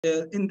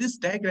In this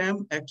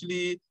diagram,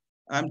 actually,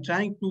 I'm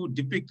trying to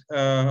depict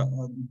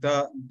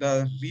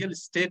the real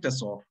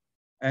status of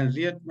and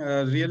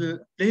real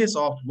place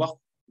of Waqf.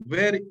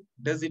 Where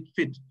does it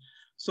fit?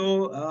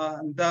 So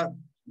the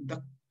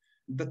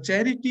the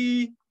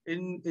charity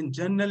in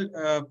general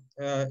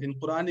in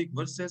Quranic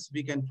verses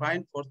we can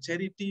find for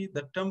charity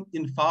the term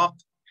infaq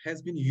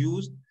has been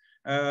used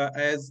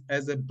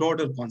as a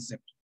broader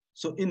concept.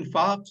 So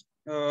infaq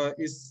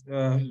is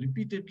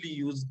repeatedly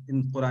used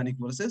in Quranic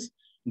verses.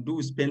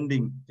 Do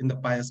spending in the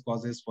pious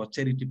causes for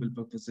charitable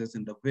purposes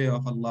in the way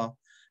of Allah.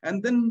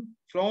 And then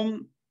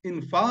from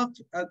infaq,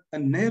 a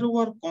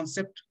narrower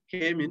concept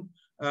came in,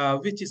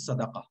 which is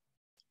sadaqah.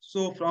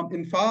 So from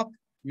infaq,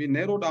 we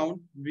narrow down,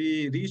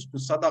 we reach to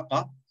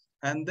sadaqah.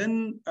 And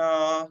then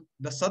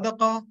the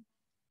sadaqah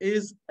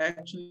is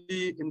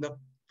actually in the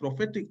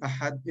prophetic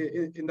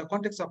in the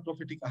context of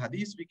prophetic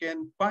ahadith, we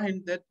can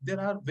find that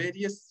there are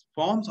various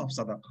forms of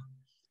sadaqah.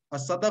 A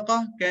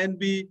sadaqah can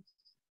be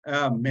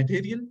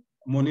material,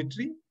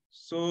 monetary.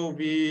 So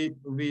we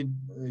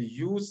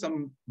use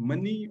some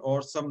money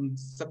or some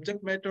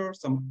subject matter,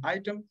 some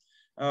item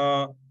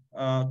uh,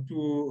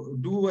 to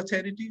do a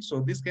charity. So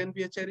this can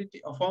be a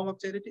charity, a form of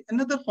charity.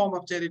 Another form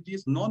of charity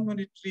is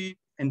non-monetary,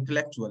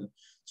 intellectual.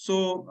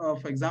 So,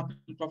 for example,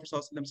 Prophet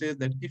ﷺ says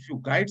that if you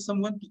guide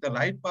someone to the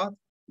right path,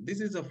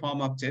 this is a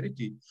form of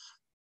charity.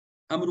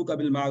 Amruka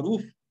bil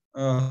ma'ruf,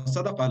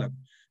 sadaqa lak.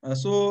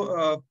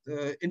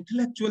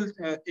 Intellectual,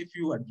 if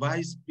you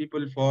advise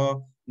people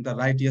for the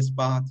righteous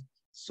path,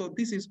 so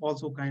this is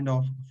also kind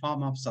of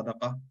form of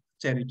sadaqa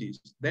charities.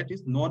 That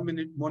is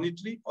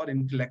non-monetary or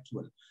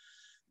intellectual.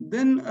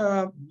 Then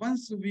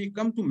once we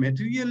come to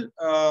material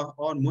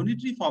or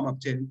monetary form of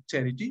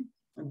charity,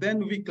 then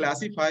we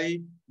classify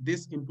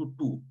this into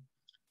two.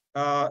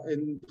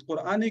 In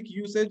Quranic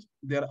usage,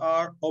 there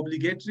are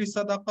obligatory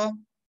sadaqah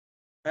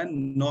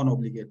and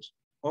non-obligatory.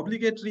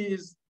 Obligatory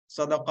is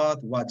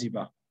sadaqat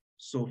wajiba.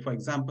 So for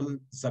example,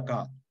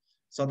 zakat,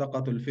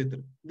 sadaqatul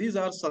fitr. These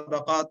are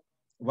sadaqat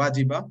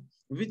wajiba,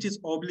 which is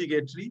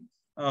obligatory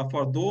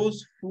for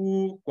those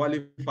who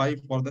qualify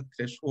for the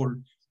threshold.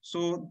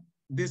 So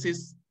this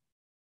is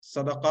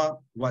sadaqah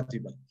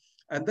wajiba.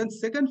 And then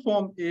second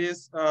form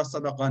is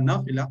sadaqah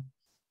nafila,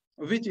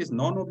 which is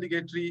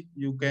non-obligatory.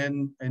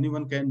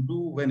 Anyone can do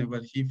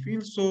whenever he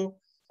feels so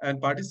and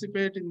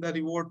participate in the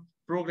reward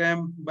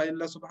program by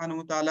Allah subhanahu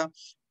wa ta'ala.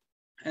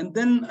 And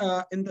then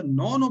in the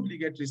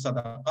non-obligatory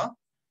sadaqah,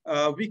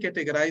 we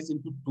categorize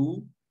into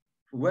two.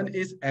 One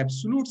is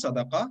absolute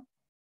sadaqah,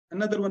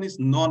 another one is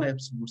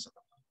non-absolute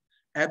sadaqah.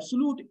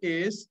 Absolute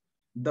is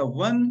the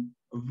one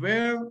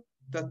where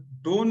the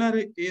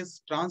donor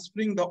is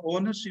transferring the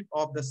ownership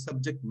of the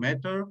subject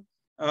matter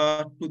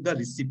to the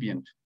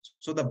recipient.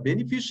 So the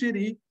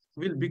beneficiary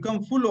will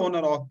become full owner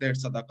of that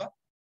sadaqah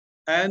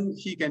and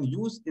he can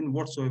use in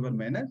whatsoever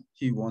manner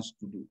he wants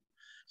to do.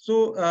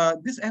 So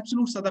this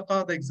absolute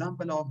sadaqah, the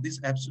example of this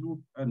absolute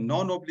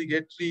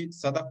non-obligatory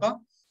sadaqah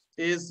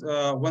is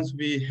once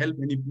we help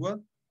any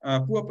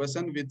poor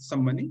person with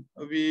some money,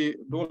 we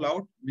dole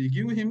out, we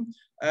give him,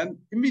 and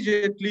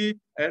immediately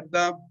at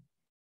the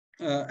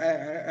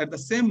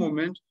same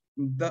moment,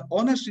 the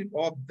ownership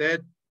of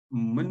that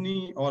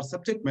money or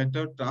subject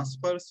matter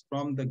transfers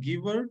from the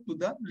giver to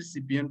the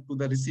recipient to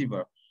the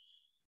receiver.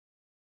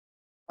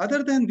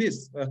 Other than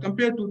this,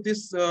 compared to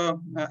this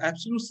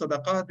absolute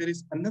sadaqah, there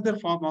is another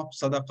form of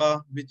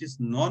sadaqah which is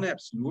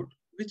non-absolute,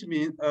 which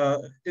means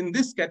in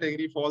this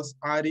category falls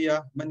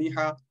ariya,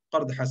 maniha,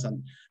 qard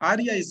hasan.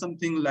 Ariya is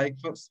something like,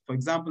 for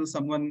example,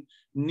 someone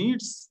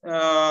needs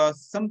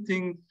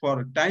something for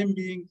a time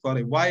being, for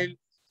a while,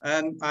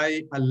 and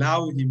I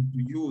allow him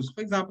to use.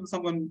 For example,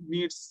 someone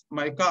needs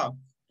my car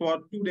for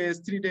 2 days,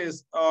 3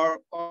 days,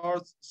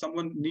 or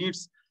someone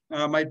needs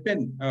my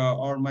pen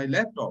or my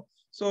laptop.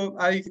 So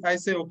I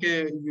say,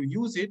 okay, you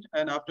use it,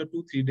 and after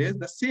 2-3 days,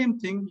 the same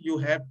thing you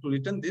have to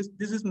return this.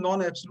 This is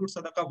non-absolute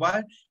sadaqah.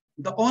 Why?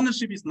 The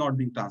ownership is not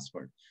being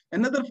transferred.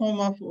 Another form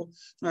of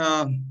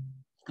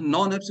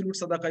non-absolute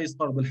sadaqah is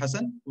qard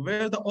al-hasan,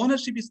 where the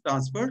ownership is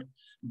transferred,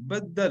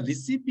 but the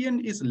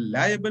recipient is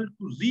liable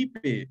to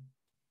repay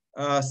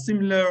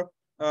similar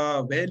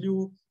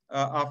value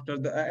at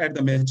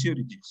the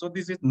maturity. So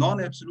this is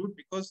non-absolute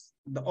because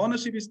the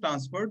ownership is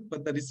transferred,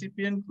 but the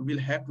recipient will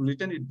have to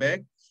return it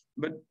back.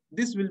 But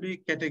this will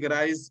be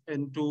categorized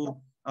into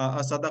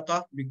a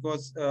sadaqah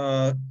because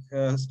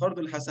qard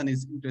al-hasan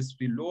is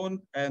interest-free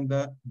loan, and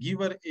the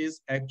giver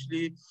is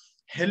actually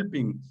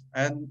helping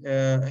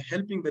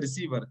the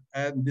receiver,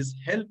 and this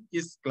help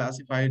is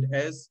classified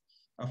as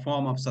a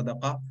form of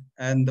sadaqah,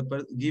 and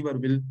the giver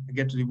will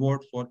get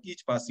reward for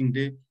each passing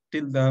day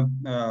till the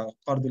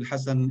qard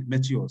al-hasan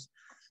matures.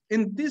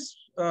 In this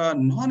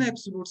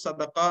non-absolute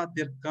sadaqah,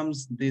 there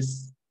comes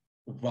this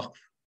waqf,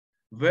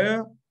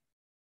 where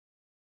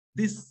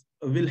this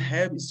will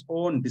have its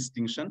own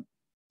distinction.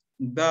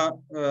 The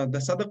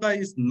sadaqah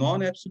is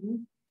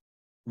non-absolute.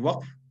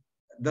 Waqf,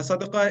 the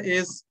sadaqah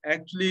is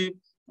actually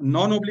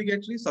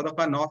non-obligatory.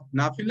 Sadaqah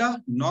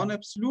nafila,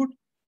 non-absolute.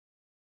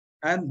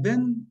 And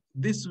then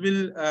this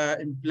will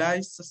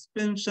imply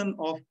suspension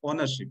of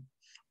ownership.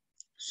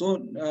 So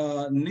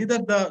neither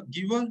the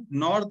giver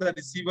nor the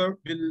receiver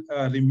will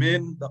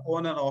remain the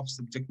owner of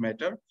subject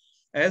matter.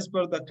 As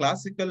per the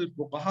classical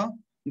fuqaha,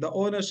 the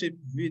ownership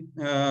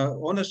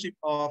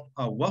of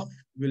a waqf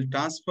will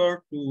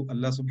transfer to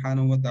Allah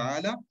subhanahu wa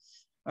ta'ala.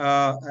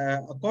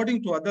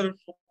 According to other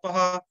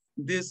fuqaha,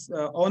 this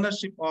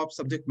ownership of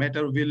subject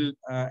matter will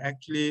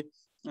actually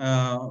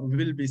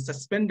will be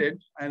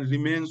suspended and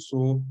remain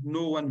so.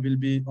 No one will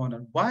be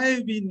owner.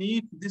 Why we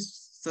need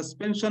this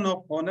suspension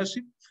of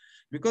ownership?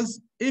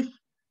 Because if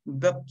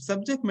the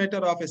subject matter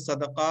of a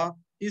sadaqah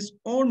is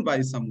owned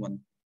by someone,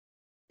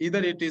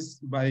 either it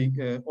is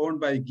owned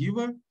by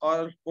giver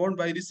or owned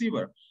by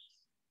receiver.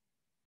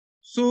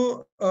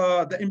 So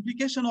the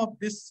implication of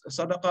this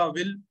sadaqah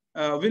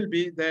will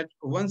be that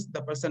once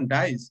the person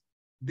dies,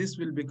 this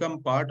will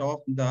become part of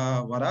the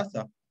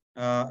warasa,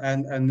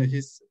 and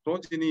his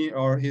progeny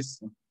or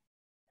his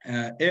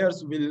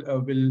heirs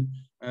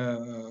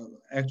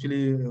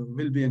actually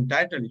will be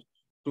entitled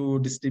to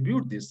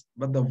distribute this.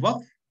 But the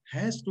waqf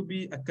has to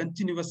be a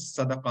continuous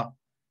sadaqah.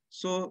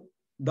 So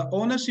the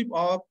ownership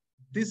of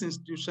this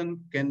institution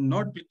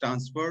cannot be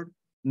transferred,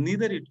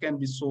 neither it can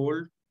be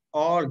sold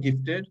or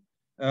gifted.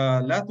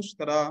 لا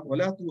تشترى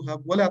ولا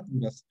توهب ولا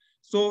تورث.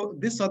 So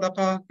this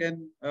sadaqah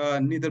can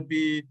neither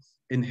be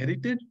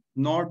inherited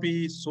nor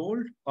be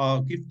sold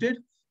or gifted,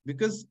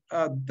 because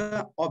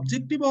the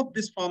objective of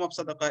this form of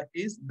sadaqah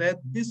is that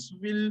this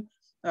will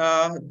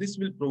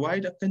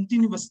provide a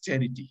continuous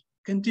charity,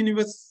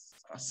 continuous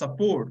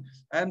support,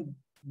 and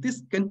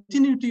this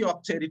continuity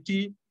of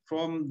charity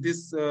from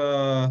this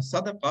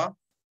sadaqah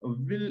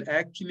will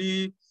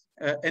actually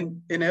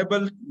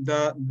enable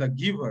the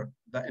giver,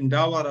 the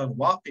endower or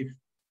waqif,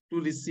 to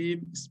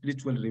receive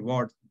spiritual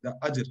reward, the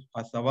ajr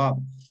or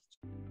thawab.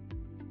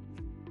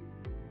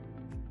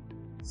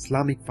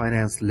 Islamic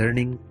finance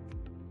learning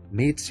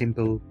made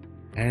simple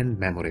and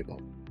memorable.